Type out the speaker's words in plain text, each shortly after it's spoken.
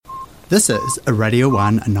This is a Radio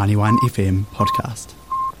 1 91 FM podcast.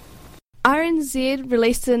 RNZ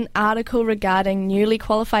released an article regarding newly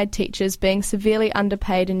qualified teachers being severely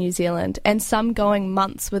underpaid in New Zealand and some going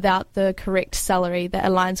months without the correct salary that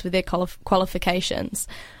aligns with their qualifications.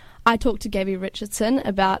 I talked to Gabby Richardson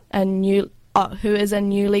about who is a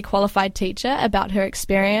newly qualified teacher, about her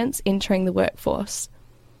experience entering the workforce.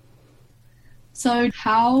 So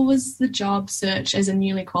how was the job search as a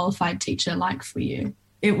newly qualified teacher like for you?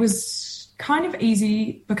 It was kind of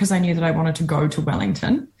easy because I knew that I wanted to go to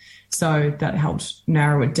Wellington, so that helped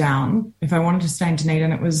narrow it down. If I wanted to stay in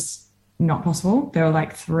Dunedin, it was not possible. There were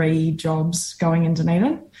like 3 jobs going in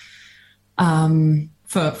Dunedin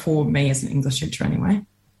for me as an English teacher anyway.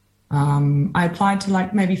 I applied to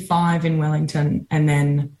like maybe 5 in Wellington and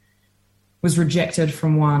then was rejected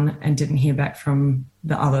from one and didn't hear back from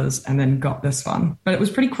the others and then got this one. But it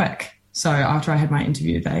was pretty quick. So after I had my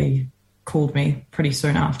interview, they called me pretty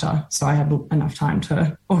soon after. So I had enough time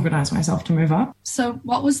to organise myself to move up. So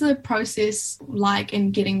what was the process like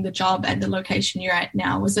in getting the job at the location you're at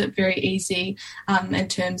now? Was it very easy in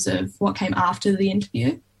terms of what came after the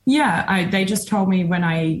interview? Yeah, they just told me when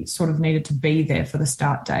I sort of needed to be there for the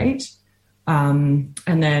start date. And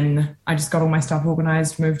then I just got all my stuff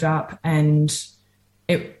organised, moved up, and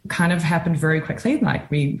it kind of happened very quickly.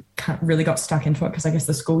 Like we really got stuck into it because I guess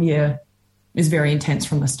the school year is very intense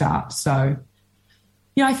from the start. So,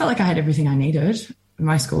 yeah, I felt like I had everything I needed.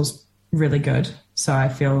 My school's really good, so I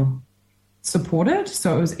feel supported.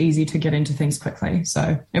 So it was easy to get into things quickly.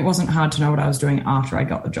 So it wasn't hard to know what I was doing after I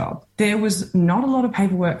got the job. There was not a lot of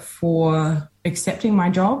paperwork for accepting my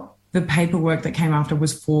job. The paperwork that came after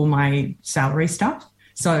was for my salary stuff.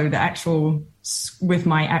 So with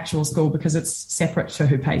my actual school, because it's separate to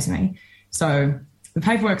who pays me. So the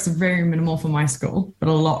paperwork's very minimal for my school, but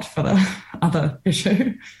a lot for the other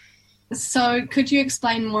issue. So could you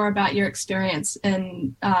explain more about your experience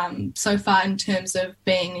so far in terms of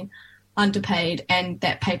being underpaid and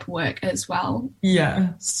that paperwork as well?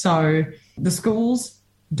 Yeah, so the schools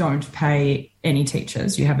don't pay any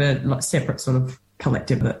teachers. You have a separate sort of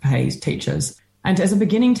collective that pays teachers. And as a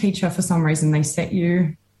beginning teacher, for some reason, they set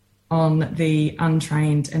you on the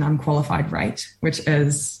untrained and unqualified rate, which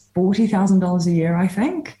is $40,000 a year, I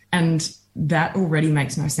think. And that already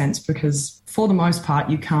makes no sense because for the most part,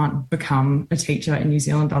 you can't become a teacher in New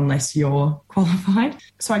Zealand unless you're qualified.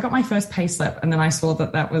 So I got my first pay slip and then I saw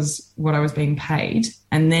that that was what I was being paid.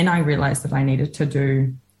 And then I realized that I needed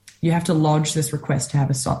to you have to lodge this request to have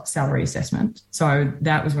a salary assessment. So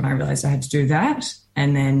that was when I realized I had to do that.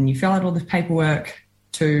 And then you fill out all the paperwork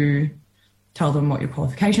to tell them what your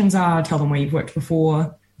qualifications are, tell them where you've worked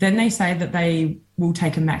before. Then they say that they will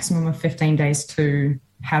take a maximum of 15 days to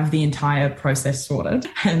have the entire process sorted.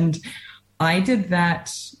 And I did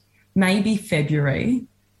that maybe February,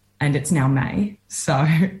 and it's now May. So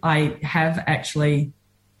I have actually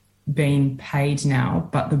been paid now,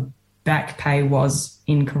 but the back pay was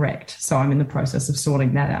incorrect. So I'm in the process of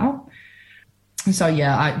sorting that out. So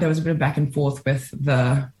yeah, there was a bit of back and forth with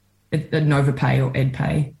the Nova Pay or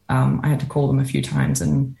EdPay. I had to call them a few times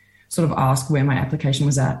and sort of ask where my application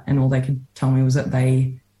was at, and all they could tell me was that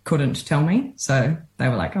they couldn't tell me. So they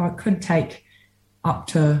were like, it could take up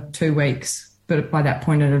to 2 weeks. But by that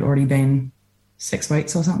point, it had already been 6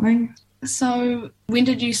 weeks or something. So when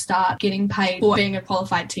did you start getting paid for being a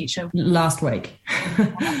qualified teacher? Last week.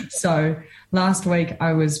 So last week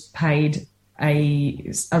I was paid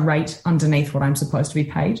a rate underneath what I'm supposed to be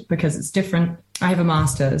paid because it's different. I have a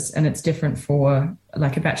master's and it's different for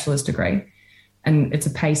like a bachelor's degree, and it's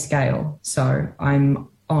a pay scale. So I'm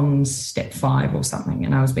on step 5 or something,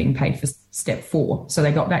 and I was being paid for step 4. So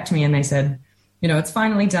they got back to me and they said, it's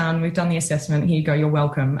finally done. We've done the assessment. Here you go. You're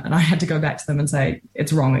welcome. And I had to go back to them and say,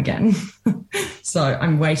 it's wrong again. So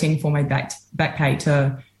I'm waiting for my back pay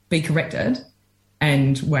to be corrected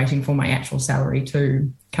and waiting for my actual salary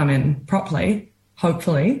to come in properly,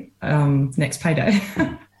 hopefully, next payday.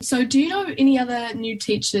 So do you know any other new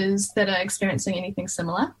teachers that are experiencing anything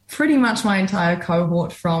similar? Pretty much my entire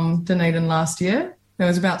cohort from Dunedin last year. There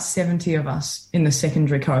was about 70 of us in the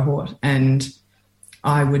secondary cohort, and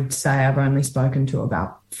I would say I've only spoken to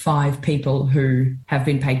about 5 people who have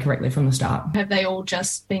been paid correctly from the start. Have they all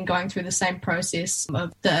just been going through the same process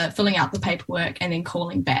of the filling out the paperwork and then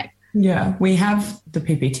calling back? Yeah, we have the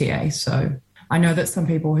PPTA. So I know that some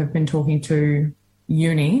people have been talking to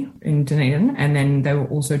uni in Dunedin, and then they were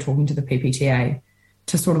also talking to the PPTA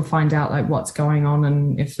to sort of find out like what's going on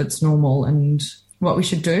and if it's normal and what we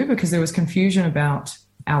should do, because there was confusion about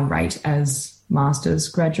our rate as master's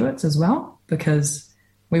graduates as well, because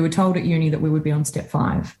we were told at uni that we would be on step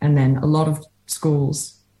 5, and then a lot of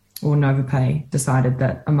schools or NovaPay decided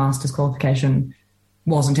that a master's qualification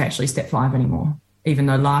wasn't actually step 5 anymore, even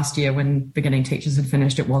though last year when beginning teachers had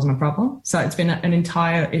finished, it wasn't a problem. So it's been an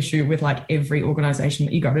entire issue with like every organisation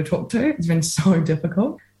that you go to talk to. It's been so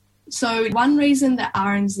difficult. So one reason that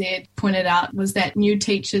RNZ pointed out was that new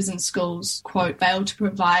teachers in schools, quote, fail to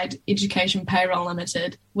provide Education Payroll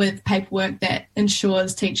Limited with paperwork that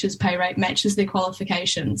ensures teachers' pay rate matches their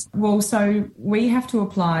qualifications. Well, so we have to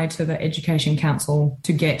apply to the Education Council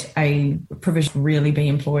to get a provision to really be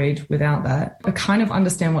employed without that. I kind of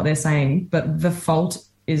understand what they're saying, but the fault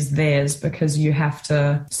is theirs because you have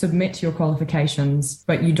to submit your qualifications,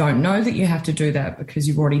 but you don't know that you have to do that because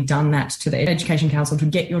you've already done that to the Education Council to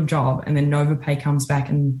get your job, and then NovaPay comes back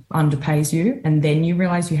and underpays you, and then you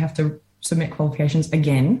realise you have to submit qualifications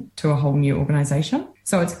again to a whole new organisation.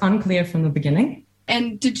 So it's unclear from the beginning.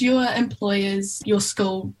 And did your employers, your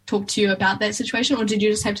school, talk to you about that situation, or did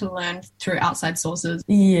you just have to learn through outside sources?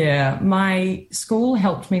 Yeah, my school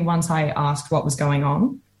helped me once I asked what was going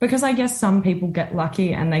on, because I guess some people get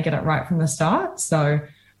lucky and they get it right from the start. So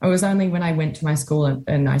it was only when I went to my school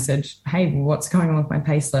and I said, hey, what's going on with my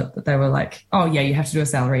payslip, that they were like, oh, yeah, you have to do a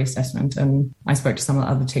salary assessment. And I spoke to some of the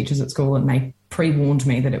other teachers at school and they pre-warned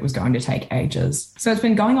me that it was going to take ages. So it's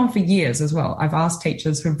been going on for years as well. I've asked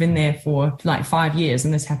teachers who've been there for like 5 years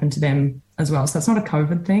and this happened to them as well. So it's not a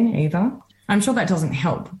COVID thing either. I'm sure that doesn't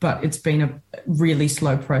help, but it's been a really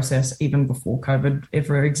slow process even before COVID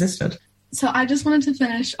ever existed. So I just wanted to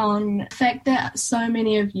finish on the fact that so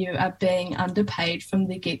many of you are being underpaid from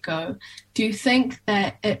the get-go. Do you think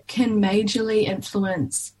that it can majorly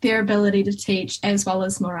influence their ability to teach as well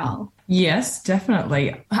as morale? Yes,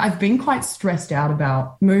 definitely. I've been quite stressed out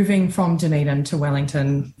about moving from Dunedin to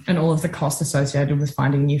Wellington and all of the costs associated with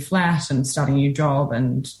finding a new flat and starting a new job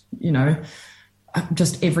and, you know,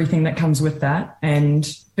 just everything that comes with that,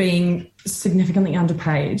 and being significantly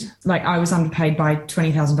underpaid. Like I was underpaid by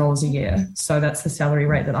 $20,000 a year. So that's the salary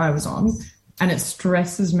rate that I was on. And it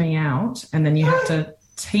stresses me out. And then you have to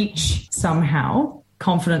teach somehow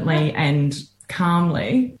confidently and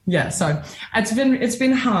calmly. Yeah. So it's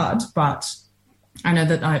been hard, but I know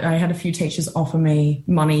that I had a few teachers offer me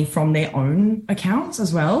money from their own accounts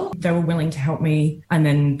as well. They were willing to help me. And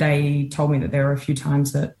then they told me that there were a few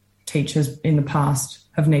times that teachers in the past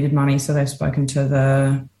have needed money, so they've spoken to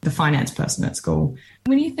the finance person at school.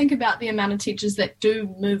 When you think about the amount of teachers that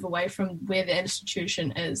do move away from where the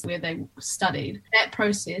institution is, where they studied, that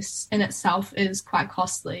process in itself is quite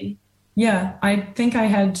costly. Yeah, I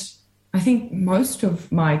think most of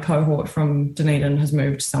my cohort from Dunedin has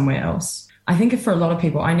moved somewhere else. I think for a lot of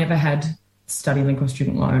people, I never had study link or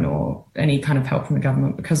student loan or any kind of help from the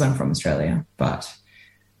government because I'm from Australia, but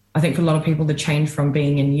I think for a lot of people, the change from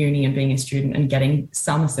being in uni and being a student and getting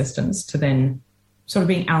some assistance to then sort of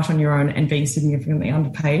being out on your own and being significantly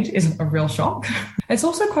underpaid is a real shock. It's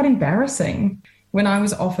also quite embarrassing. When I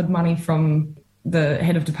was offered money from the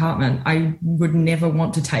head of department, I would never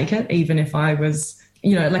want to take it, even if I was,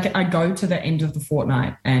 you know, like I'd go to the end of the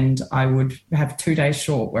fortnight and I would have 2 days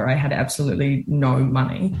short where I had absolutely no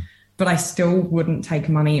money, but I still wouldn't take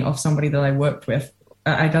money off somebody that I worked with.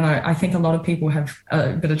 I don't know. I think a lot of people have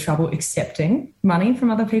a bit of trouble accepting money from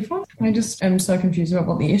other people. I just am so confused about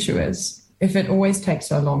what the issue is. If it always takes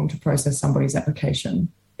so long to process somebody's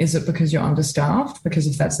application, is it because you're understaffed? Because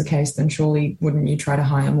if that's the case, then surely wouldn't you try to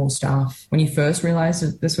hire more staff when you first realised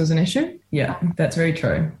that this was an issue? Yeah, that's very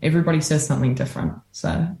true. Everybody says something different.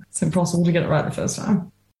 So it's impossible to get it right the first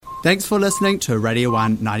time. Thanks for listening to Radio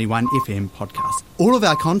 1 91 FM podcast. All of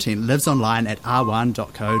our content lives online at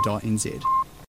r1.co.nz.